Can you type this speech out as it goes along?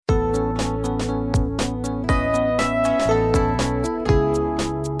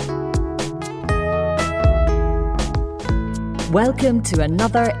Welcome to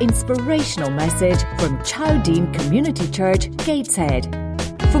another inspirational message from Chowdean Community Church, Gateshead.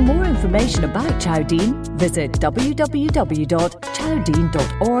 For more information about Chowdean, visit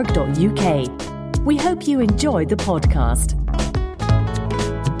www.chowdean.org.uk. We hope you enjoy the podcast.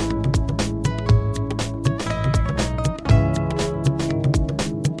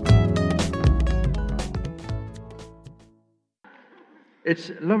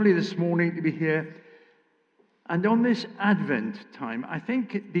 It's lovely this morning to be here. And on this Advent time, I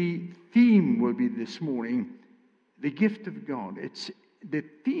think the theme will be this morning, the gift of God. The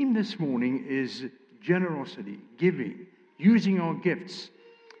theme this morning is generosity, giving, using our gifts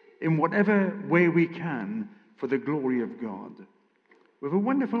in whatever way we can for the glory of God. We have a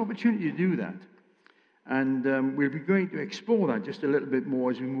wonderful opportunity to do that. And we'll be going to explore that just a little bit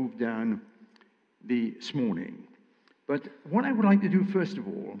more as we move down this morning. But what I would like to do first of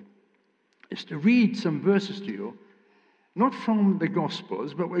all is to read some verses to you, not from the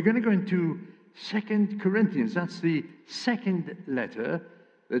Gospels, but we're going to go into 2 Corinthians. That's the second letter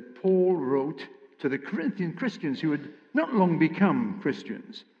that Paul wrote to the Corinthian Christians who had not long become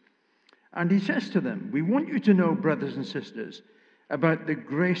Christians. And he says to them, "We want you to know, brothers and sisters, about the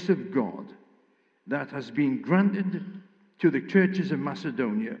grace of God that has been granted to the churches of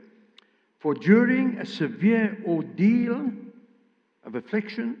Macedonia. For during a severe ordeal of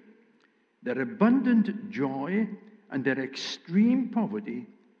affliction, their abundant joy and their extreme poverty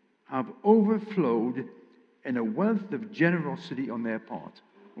have overflowed in a wealth of generosity on their part."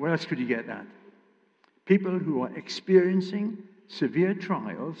 Where else could you get that? People who are experiencing severe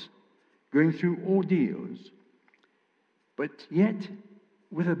trials, going through ordeals, but yet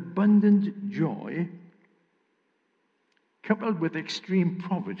with abundant joy, coupled with extreme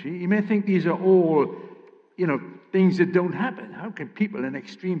poverty. You may think these are all, things that don't happen. How can people in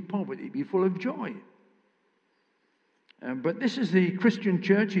extreme poverty be full of joy? But this is the Christian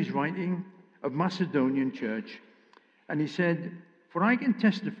church he's writing, of Macedonian church. And he said, "For I can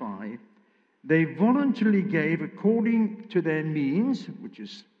testify, they voluntarily gave according to their means," which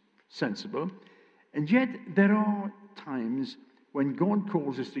is sensible, "and yet there are times when God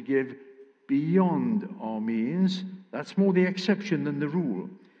calls us to give beyond our means." That's more the exception than the rule.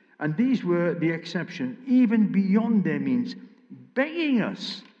 And these were the exception, even beyond their means, begging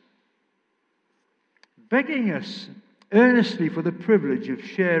us earnestly for the privilege of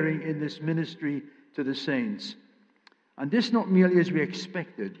sharing in this ministry to the saints. And this not merely as we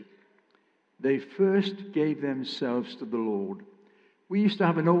expected. They first gave themselves to the Lord. We used to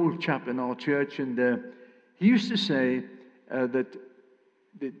have an old chap in our church, and he used to say that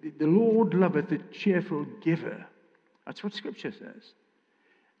the Lord loveth a cheerful giver. That's what Scripture says.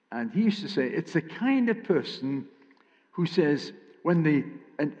 And he used to say, it's the kind of person who says, when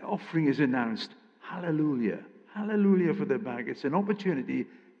an offering is announced, hallelujah, hallelujah for the bag. It's an opportunity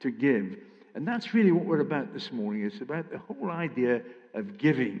to give. And that's really what we're about this morning. It's about the whole idea of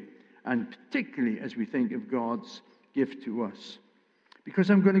giving, and particularly as we think of God's gift to us. Because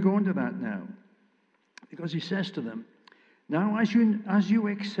I'm going to go on to that now. Because he says to them, "Now as you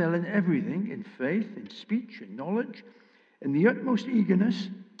excel in everything, in faith, in speech, in knowledge, in the utmost eagerness,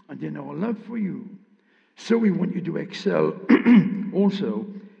 and in our love for you, so we want you to excel also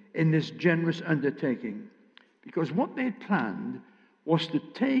in this generous undertaking." Because what they had planned was to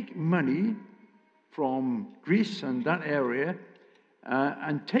take money from Greece and that area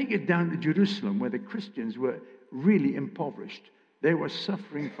and take it down to Jerusalem, where the Christians were really impoverished. They were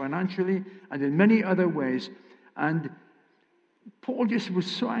suffering financially and in many other ways. And Paul just was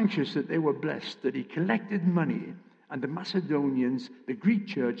so anxious that they were blessed that he collected money, and the Macedonians, the Greek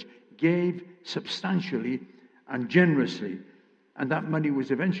church, gave substantially and generously. And that money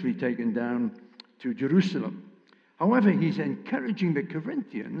was eventually taken down to Jerusalem. However, he's encouraging the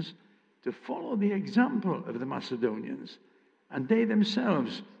Corinthians to follow the example of the Macedonians, and they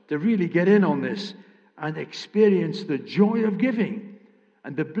themselves to really get in on this and experience the joy of giving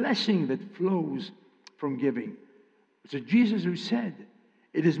and the blessing that flows from giving. It's Jesus who said,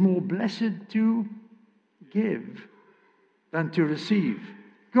 "It is more blessed to give than to receive."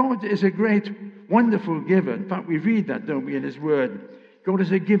 God is a great, wonderful giver. In fact, we read that, don't we, in his word. God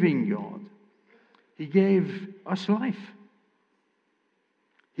is a giving God. He gave us life.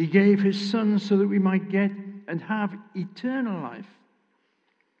 He gave his Son so that we might get and have eternal life.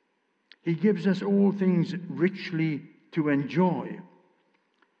 He gives us all things richly to enjoy.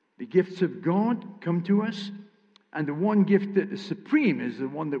 The gifts of God come to us, and the one gift that is supreme is the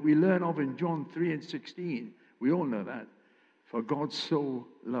one that we learn of in John 3:16. We all know that. For God so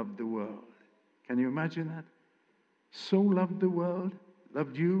loved the world. Can you imagine that? So loved the world,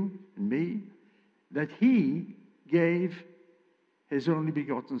 loved you and me, that he gave his only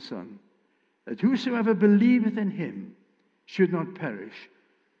begotten Son, that whosoever believeth in him should not perish,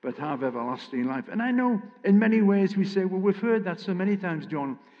 but have everlasting life. And I know in many ways we say, well, we've heard that so many times,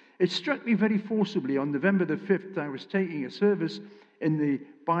 John. It struck me very forcibly on November the 5th. I was taking a service in the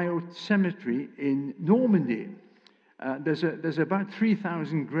Bayeux Cemetery in Normandy. There's about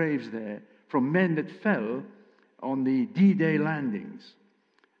 3,000 graves there from men that fell on the D-Day landings.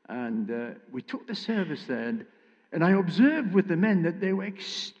 And we took the service there, and I observed with the men that they were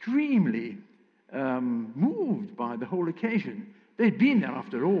extremely moved by the whole occasion. They'd been there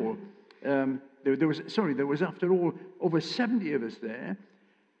after all. There was after all over 70 of us there.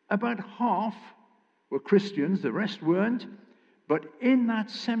 About half were Christians, the rest weren't. But in that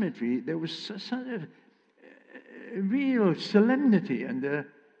cemetery, there was sort of a real solemnity and a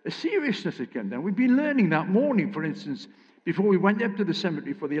seriousness that came down. We'd been learning that morning, for instance, before we went up to the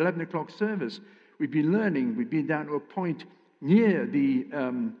cemetery for the 11 o'clock service. We'd been learning. We'd been down to a point near the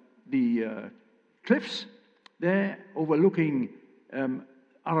cliffs there, overlooking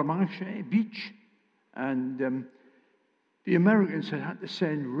Armanche Beach, and the Americans had to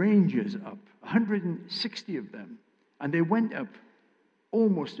send rangers up, 160 of them, and they went up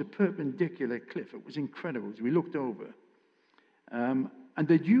almost a perpendicular cliff. It was incredible as we looked over. And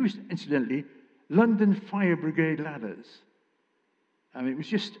they'd used, incidentally, London Fire Brigade ladders. I mean, it was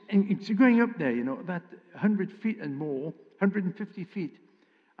just it's going up there, that 100 feet and more, 150 feet,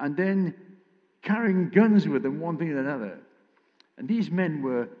 and then carrying guns with them, one thing and another. And these men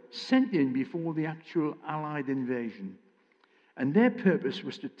were sent in before the actual Allied invasion. And their purpose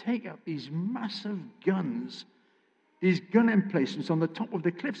was to take out these massive guns, these gun emplacements on the top of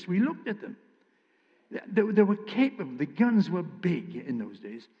the cliffs. We looked at them. They were capable. The guns were big in those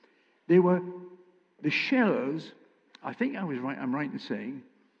days. The shells, I think I'm right in saying,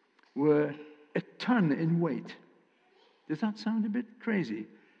 were a ton in weight. Does that sound a bit crazy?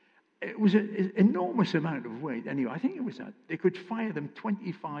 It was an enormous amount of weight. Anyway, I think it was that. They could fire them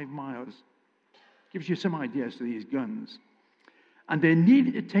 25 miles. Gives you some idea as to these guns. And they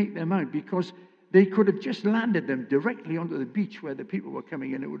needed to take them out because they could have just landed them directly onto the beach where the people were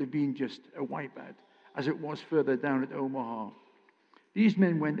coming in. It would have been just a wipeout, as it was further down at Omaha. These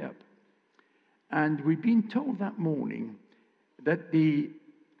men went up. And we'd been told that morning that the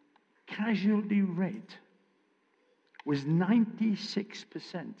casualty rate was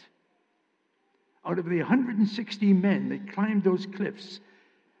 96%. Out of the 160 men that climbed those cliffs,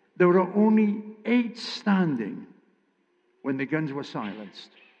 there were only 8 standing when the guns were silenced.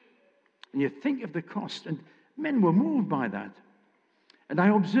 And you think of the cost, and men were moved by that. And I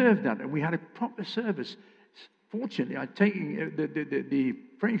observed that, and we had a proper service. Fortunately, the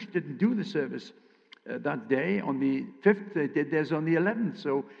French didn't do the service that day. On the 5th, they did theirs on the 11th.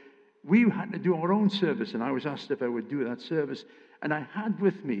 So we had to do our own service, and I was asked if I would do that service. And I had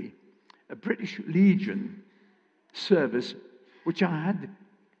with me a British Legion service, which I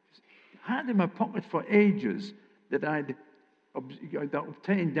had in my pocket for ages, that I'd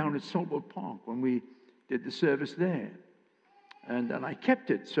obtained down at Saltwell Park when we did the service there. And I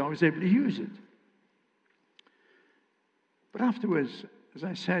kept it, so I was able to use it. But afterwards, as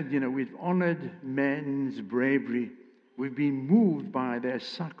I said, we've honored men's bravery. We've been moved by their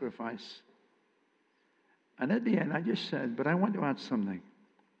sacrifice. And at the end, I just said, but I want to add something.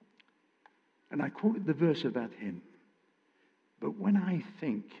 And I quoted the verse of that hymn. But when I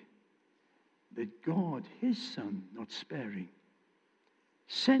think that God, his Son, not sparing,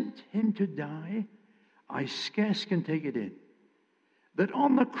 sent him to die, I scarce can take it in. That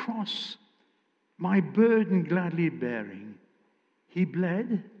on the cross, my burden gladly bearing, he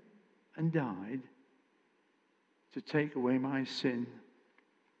bled and died to take away my sin.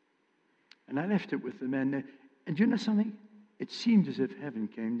 And I left it with the men. And do you know something? It seemed as if heaven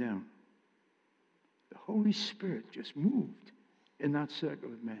came down. The Holy Spirit just moved in that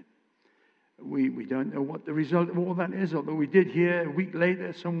circle of men. We don't know what the result of all that is, although we did hear a week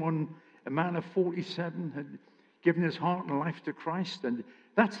later a man of 47 had given his heart and life to Christ, and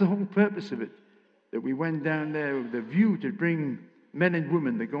that's the whole purpose of it, that we went down there with the view to bring men and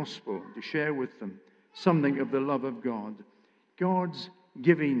women the gospel, to share with them something of the love of God, God's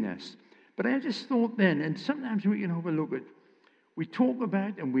givingness. But I just thought then, and sometimes we can overlook it, we talk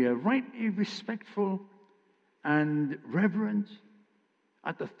about, and we are rightly respectful and reverent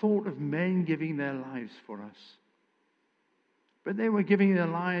at the thought of men giving their lives for us. But they were giving their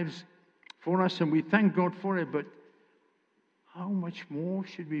lives for us, and we thank God for it, but how much more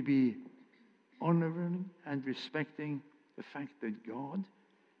should we be honoring and respecting the fact that God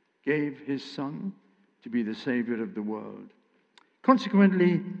gave his Son to be the Savior of the world?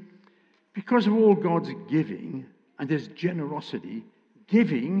 Consequently, because of all God's giving and his generosity,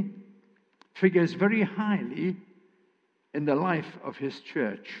 giving, figures very highly in the life of his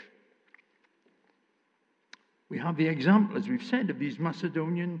church. We have the example, as we've said, of these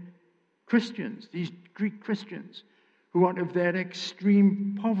Macedonian Christians, these Greek Christians, who out of their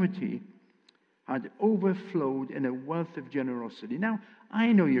extreme poverty had overflowed in a wealth of generosity. Now,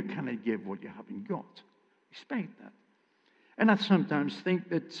 I know you cannot give what you haven't got. Respect that. And I sometimes think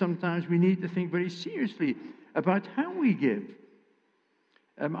that sometimes we need to think very seriously about how we give.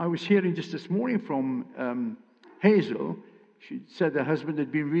 I was hearing just this morning from Hazel. She said her husband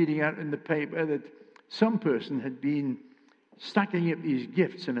had been reading out in the paper that some person had been stacking up these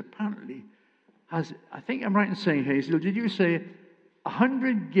gifts and apparently has, I think I'm right in saying, Hazel, did you say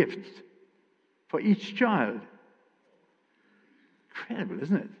 100 gifts for each child? Incredible,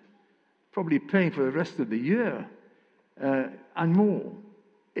 isn't it? Probably paying for the rest of the year and more.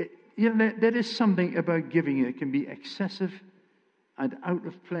 There is something about giving that can be excessive and out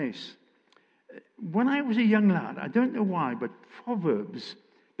of place. When I was a young lad, I don't know why, but Proverbs,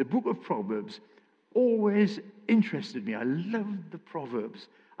 the book of Proverbs, always interested me. I loved the Proverbs.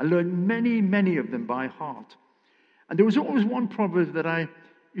 I learned many, many of them by heart. And there was always one proverb that I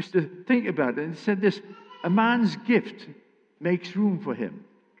used to think about, and it said this: a man's gift makes room for him.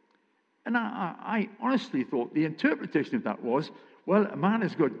 And I honestly thought the interpretation of that was, well, a man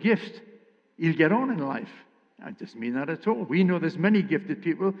has got gift, he'll get on in life. That doesn't mean that at all. We know there's many gifted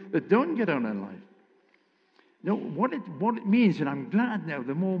people that don't get on in life. No, what it means, and I'm glad now,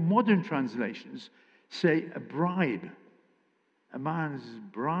 the more modern translations say a bribe. A man's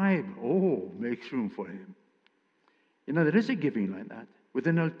bribe, makes room for him. You know, there is a giving like that, with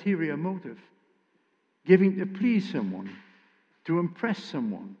an ulterior motive. Giving to please someone, to impress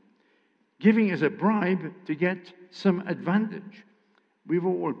someone. Giving as a bribe to get some advantage. We've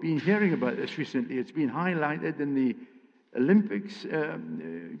all been hearing about this recently. It's been highlighted in the Olympics,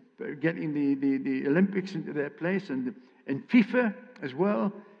 getting the Olympics into their place, and in FIFA as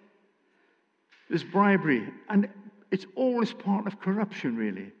well. There's bribery. And it's always part of corruption,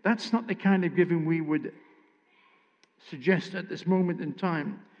 really. That's not the kind of giving we would suggest at this moment in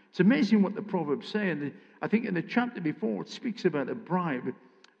time. It's amazing what the Proverbs say. And I think in the chapter before, it speaks about a bribe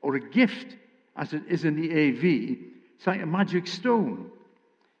or a gift, as it is in the AV. It's like a magic stone.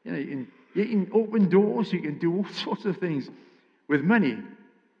 You know, you can open doors, you can do all sorts of things with money.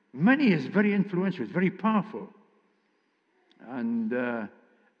 Money is very influential, it's very powerful. And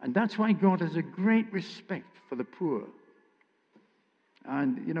that's why God has a great respect for the poor.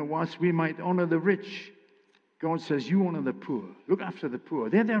 And, you know, whilst we might honor the rich, God says, you honor the poor. Look after the poor.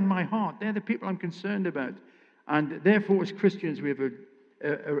 They're in my heart. They're the people I'm concerned about. And therefore, as Christians, we have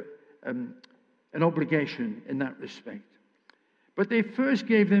an obligation in that respect. But they first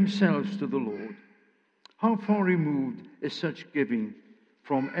gave themselves to the Lord. How far removed is such giving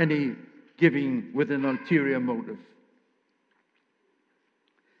from any giving with an ulterior motive?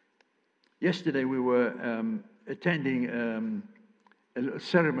 Yesterday we were attending a little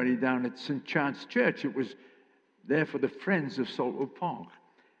ceremony down at St. Chad's Church. It was there for the Friends of Saltwood Park.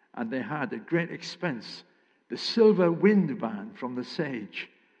 And they had, at great expense, the Silver Wind Band from the Sage.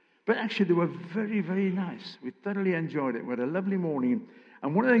 But actually, they were very, very nice. We thoroughly enjoyed it. We had a lovely morning.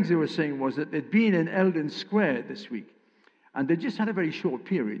 And one of the things they were saying was that they'd been in Eldon Square this week. And they just had a very short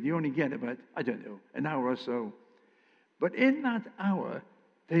period. You only get about, I don't know, an hour or so. But in that hour,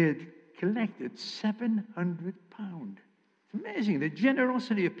 they had collected £700. It's amazing, the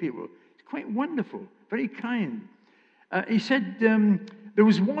generosity of people. It's quite wonderful, very kind. He said there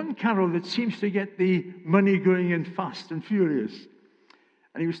was one carol that seems to get the money going in fast and furious.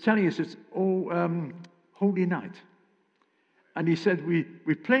 And he was telling us it's Holy Night. And he said, we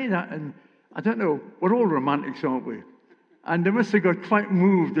play that, and I don't know, we're all romantics, aren't we? And they must have got quite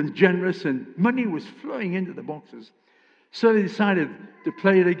moved and generous, and money was flowing into the boxes. So they decided to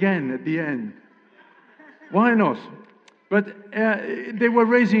play it again at the end. Why not? But they were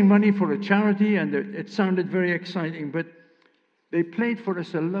raising money for a charity, and it sounded very exciting. But they played for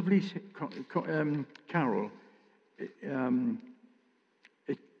us a lovely carol.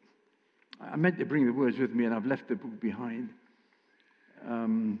 I meant to bring the words with me, and I've left the book behind.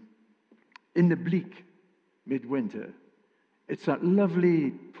 In the Bleak Midwinter. It's that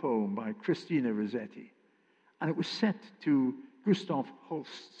lovely poem by Christina Rossetti. And it was set to Gustav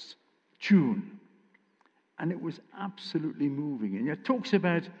Holst's tune. And it was absolutely moving. And it talks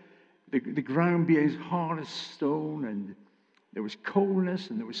about the ground being as hard as stone, and there was coldness,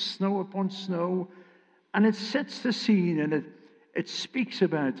 and there was snow upon snow. And it sets the scene, and it speaks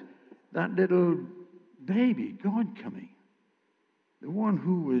about that little baby, God coming. The one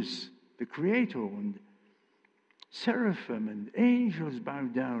who was the creator and seraphim and angels bow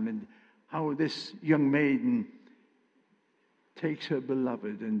down, and how this young maiden takes her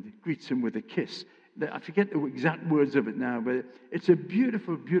beloved and greets him with a kiss. I forget the exact words of it now, but it's a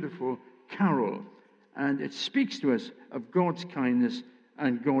beautiful, beautiful carol, and it speaks to us of God's kindness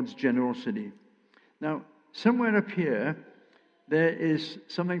and God's generosity. Now, somewhere up here, there is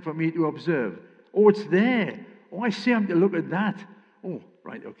something for me to observe. Oh, it's there. Oh, I see. I'm to look at that. Oh,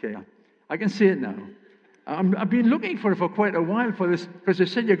 right, okay. I can see it now. I've been looking for it for quite a while for this, because they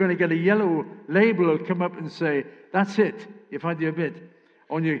said you're going to get a yellow label will come up and say, that's it. You've had your bit.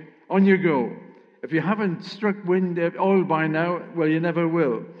 On you go. If you haven't struck wind all by now, well, you never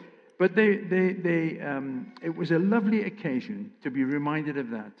will. But it was a lovely occasion to be reminded of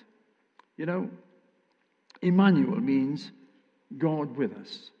that. You know, Emmanuel means God with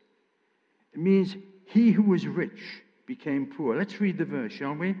us. It means he who was rich became poor. Let's read the verse,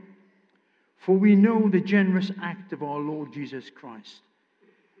 shall we? For we know the generous act of our Lord Jesus Christ,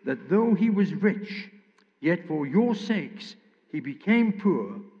 that though he was rich, yet for your sakes he became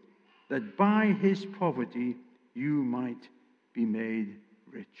poor, that by his poverty you might be made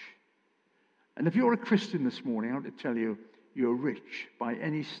rich. And if you're a Christian this morning, I want to tell you, you're rich by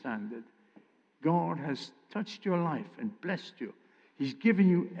any standard. God has touched your life and blessed you. He's given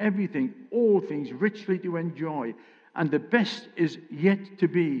you everything, all things richly to enjoy, and the best is yet to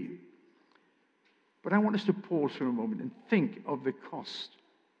be. But I want us to pause for a moment and think of the cost,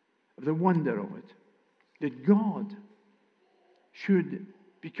 of the wonder of it, that God should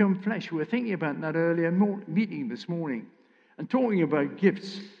become flesh. We were thinking about that earlier meeting this morning and talking about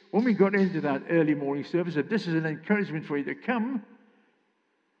gifts. When we got into that early morning service, that this is an encouragement for you to come.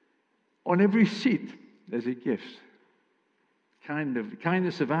 On every seat, there's a gift.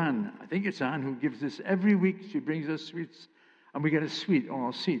 Kindness of Anne. I think it's Anne who gives this every week. She brings us sweets, and we get a sweet on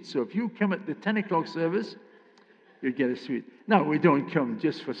our seat. So if you come at the 10 o'clock service, you get a sweet. Now, we don't come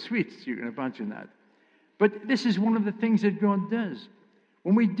just for sweets. You can imagine that. But this is one of the things that God does.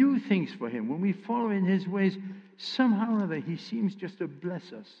 When we do things for him, when we follow in his ways, somehow or other, he seems just to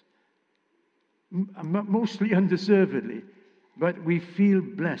bless us. Mostly undeservedly, but we feel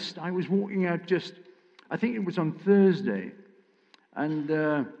blessed. I was walking out I think it was on Thursday, and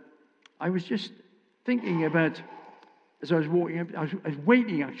I was just thinking about, as I was walking up, I was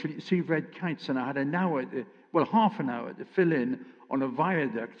waiting actually to see red kites, and I had half an hour to fill in on a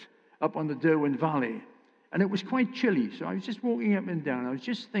viaduct up on the Derwent Valley. And it was quite chilly, so I was just walking up and down. I was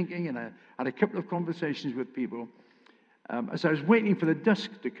just thinking, and I had a couple of conversations with people as I was waiting for the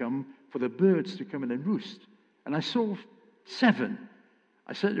dusk to come, for the birds to come in and roost. And I saw 7.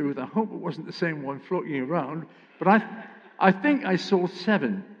 I said to Ruth, I hope it wasn't the same one floating around, but I think I saw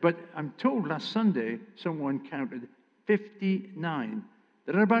 7. But I'm told last Sunday someone counted 59.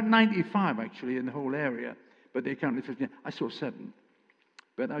 There are about 95 actually in the whole area, but they counted 59. I saw 7.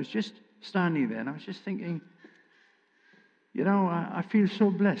 But I was just standing there, and I was just thinking, you know, I feel so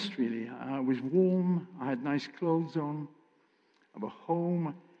blessed, really. I was warm. I had nice clothes on. I was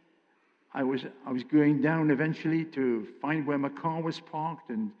home. I was going down eventually to find where my car was parked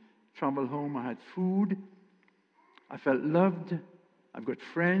and travel home. I had food. I felt loved. I've got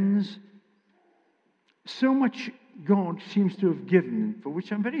friends. So much God seems to have given, for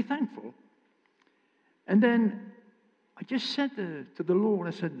which I'm very thankful. And then I just said to the Lord,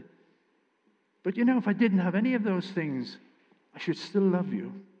 I said, but you know, if I didn't have any of those things, I should still love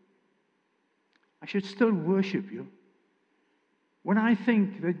you. I should still worship you. When I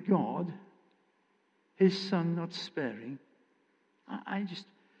think that God, his Son not sparing,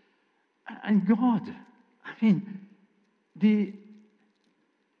 and God, I mean, the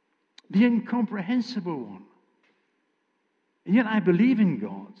incomprehensible one. And yet I believe in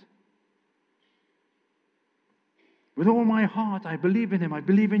God. With all my heart, I believe in him. I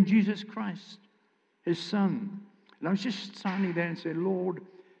believe in Jesus Christ, his Son. And I was just standing there and saying, Lord,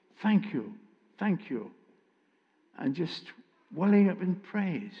 thank you, and just welling up in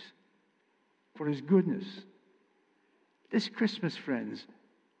praise for his goodness. This Christmas, friends,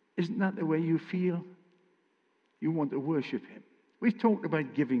 isn't that the way you feel? You want to worship him. We've talked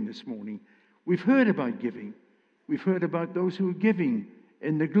about giving this morning. We've heard about giving. We've heard about those who are giving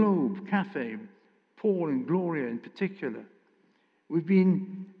in the Globe Cafe, Paul and Gloria in particular.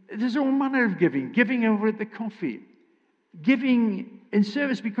 There's all manner of giving over at the coffee, giving in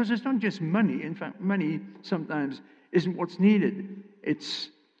service, because it's not just money. In fact, money sometimes isn't what's needed. It's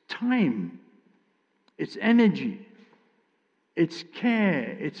time, it's energy, it's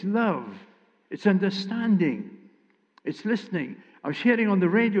care, it's love, it's understanding, it's listening. I was hearing on the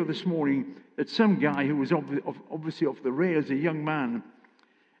radio this morning that some guy who was obviously off the rails, a young man,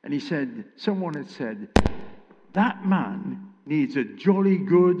 and someone had said, that man needs a jolly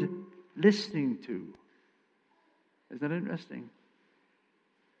good listening to. Isn't that interesting?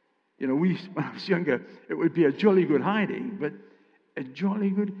 You know, when I was younger, it would be a jolly good hiding, but a jolly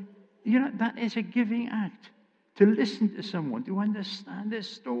good, that is a giving act. To listen to someone, to understand their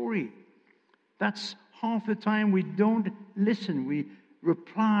story. That's half the time we don't listen. We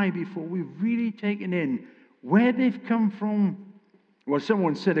reply before we've really taken in where they've come from. Well,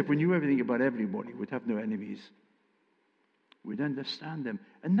 someone said if we knew everything about everybody, we'd have no enemies. We'd understand them.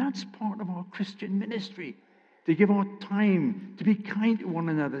 And that's part of our Christian ministry. To give our time, to be kind to one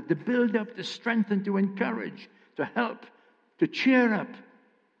another, to build up, to strengthen, to encourage, to help, to cheer up,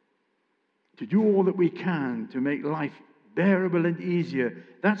 to do all that we can to make life bearable and easier.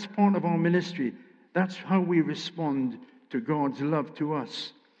 That's part of our ministry. That's how we respond to God's love to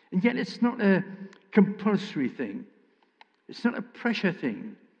us. And yet it's not a compulsory thing. It's not a pressure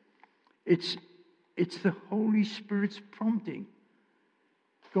thing. It's the Holy Spirit's prompting.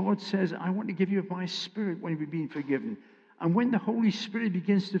 God says, I want to give you my Spirit when you've been forgiven. And when the Holy Spirit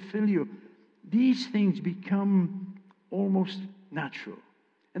begins to fill you, these things become almost natural.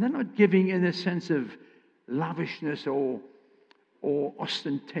 And they're not giving in a sense of lavishness or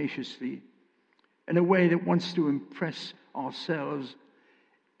ostentatiously, in a way that wants to impress ourselves.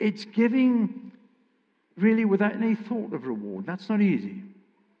 It's giving really without any thought of reward. That's not easy.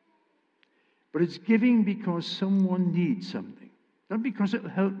 But it's giving because someone needs something. Not because it'll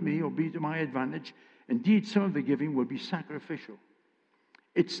help me or be to my advantage. Indeed, some of the giving will be sacrificial.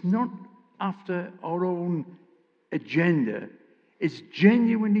 It's not after our own agenda. It's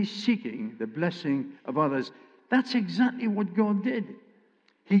genuinely seeking the blessing of others. That's exactly what God did.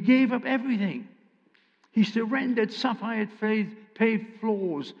 He gave up everything. He surrendered sapphire paved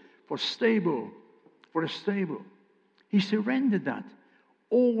floors for a stable. He surrendered that.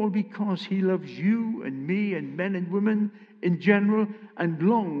 All because he loves you and me and men and women in general and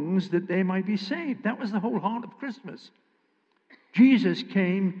longs that they might be saved. That was the whole heart of Christmas. Jesus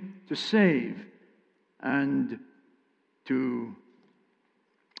came to save and to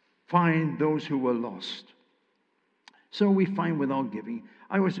find those who were lost. So we find with our giving.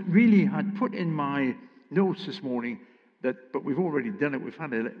 I had put in my notes this morning but we've already done it.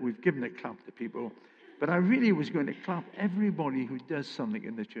 We've given a clap to people. But I really was going to clap everybody who does something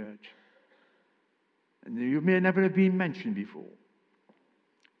in the church. And you may never have been mentioned before.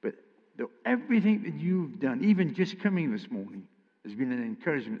 But everything that you've done, even just coming this morning, has been an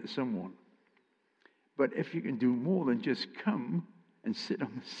encouragement to someone. But if you can do more than just come and sit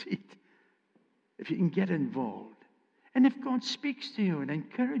on the seat, if you can get involved, and if God speaks to you and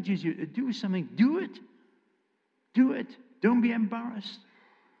encourages you to do something, do it. Do it. Don't be embarrassed.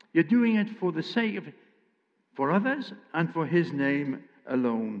 You're doing it for the sake of, for others and for His name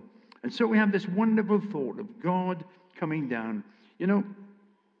alone. And so we have this wonderful thought of God coming down. You know,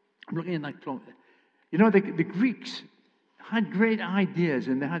 I'm looking at that clock. You know, the Greeks had great ideas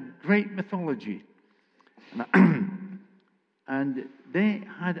and they had great mythology. And they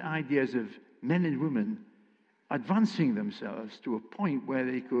had ideas of men and women advancing themselves to a point where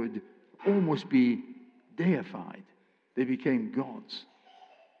they could almost be deified. They became gods.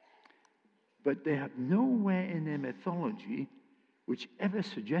 But they have nowhere in their mythology which ever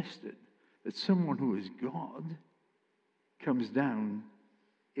suggested that someone who is God comes down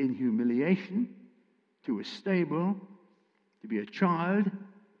in humiliation to a stable, to be a child,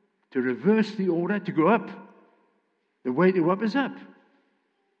 to reverse the order, to go up. The way to up is up.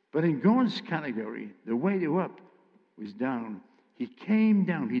 But in God's category, the way to up was down. He came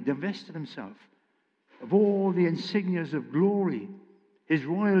down. He divested himself of all the insignias of glory, his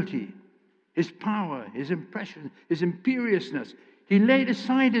royalty, his power, his impression, his imperiousness. He laid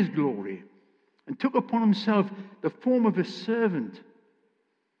aside his glory and took upon himself the form of a servant.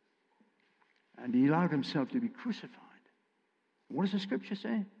 And he allowed himself to be crucified. What does the scripture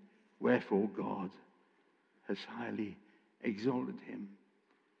say? Wherefore God has highly exalted him.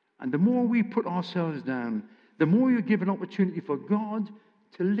 And the more we put ourselves down, the more you give an opportunity for God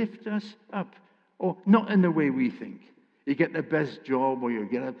to lift us up. Or not in the way we think. You get the best job or you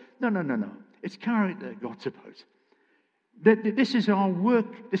get a... No. It's character God's about. This is our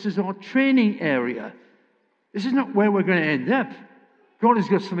work. This is our training area. This is not where we're going to end up. God has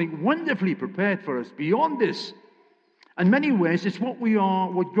got something wonderfully prepared for us beyond this. In many ways, it's what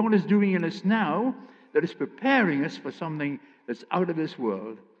God is doing in us now that is preparing us for something that's out of this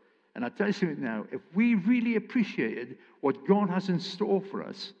world. And I'll tell you something now. If we really appreciated what God has in store for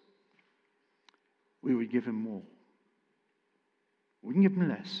us, we would give him more. We wouldn't give him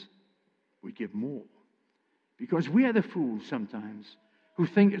less. We'd give more. Because we are the fools sometimes who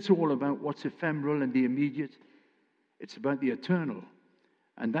think it's all about what's ephemeral and the immediate. It's about the eternal.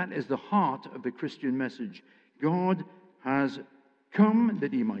 And that is the heart of the Christian message. God has come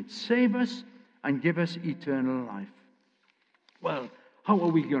that he might save us and give us eternal life. Well, how are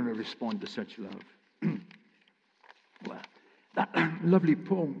we going to respond to such love? Well, that lovely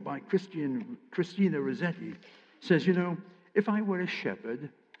poem by Christina Rossetti says, if I were a shepherd,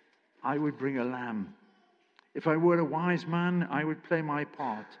 I would bring a lamb. If I were a wise man, I would play my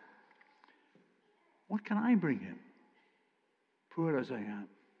part. What can I bring him? Poor as I am,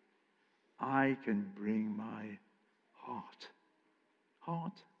 I can bring my heart.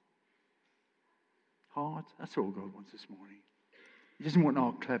 Heart. That's all God wants this morning. He doesn't want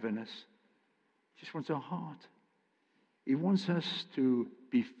our cleverness. He just wants our heart. He wants us to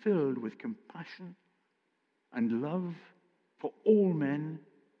be filled with compassion and love for all men,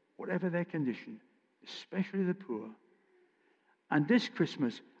 whatever their condition, especially the poor. And this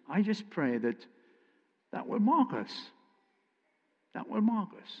Christmas, I just pray that will mark us. That will mark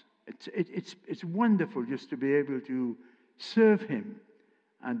us. It's wonderful just to be able to serve him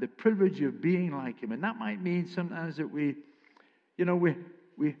and the privilege of being like him. And that might mean sometimes that we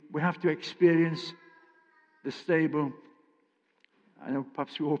have to experience the stable. I know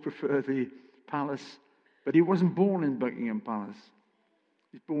perhaps we all prefer the palace, but he wasn't born in Buckingham Palace.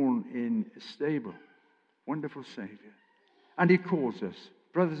 He's born in a stable. Wonderful Savior. And he calls us,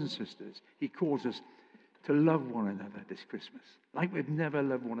 brothers and sisters, he calls us to love one another this Christmas, like we've never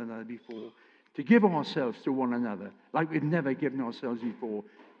loved one another before, to give ourselves to one another, like we've never given ourselves before,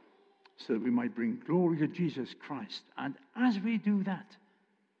 so that we might bring glory to Jesus Christ. And as we do that,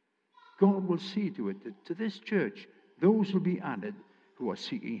 God will see to it that to this church, those will be added who are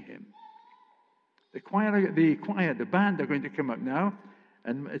seeking him. The band are going to come up now,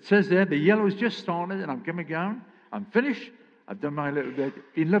 and it says there, the yellow's just started, and I'm coming down. I'm finished. I've done my little bit.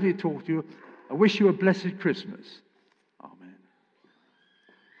 It's been lovely to talk to you. I wish you a blessed Christmas. Amen.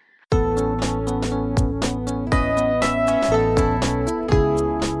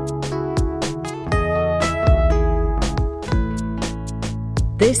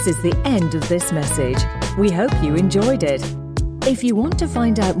 This is the end of this message. We hope you enjoyed it. If you want to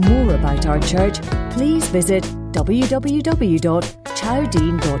find out more about our church, please visit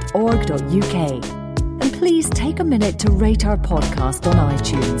www.chowdean.org.uk. And please take a minute to rate our podcast on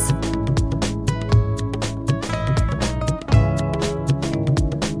iTunes.